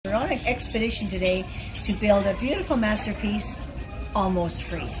an expedition today to build a beautiful masterpiece almost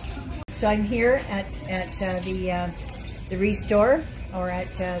free. So I'm here at the Restore, or at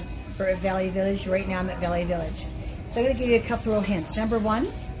Valley Village. Right now I'm at Valley Village. So I'm going to give you a couple little hints. Number one,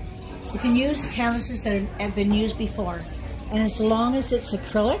 you can use canvases that have been used before. And as long as it's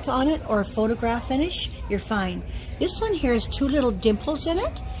acrylic on it or a photograph finish, you're fine. This one here has two little dimples in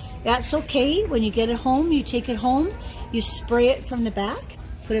it. That's okay. When you get it home, you take it home, you spray it from the back,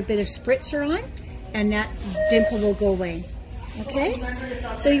 put a bit of spritzer on, and that dimple will go away. Okay?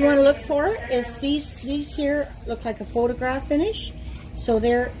 So you want to look for is these here look like a photograph finish. So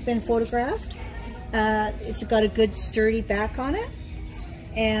they're been photographed. It's got a good sturdy back on it.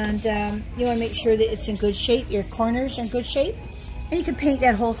 And you want to make sure that it's in good shape, your corners are in good shape, and you can paint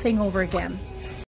that whole thing over again.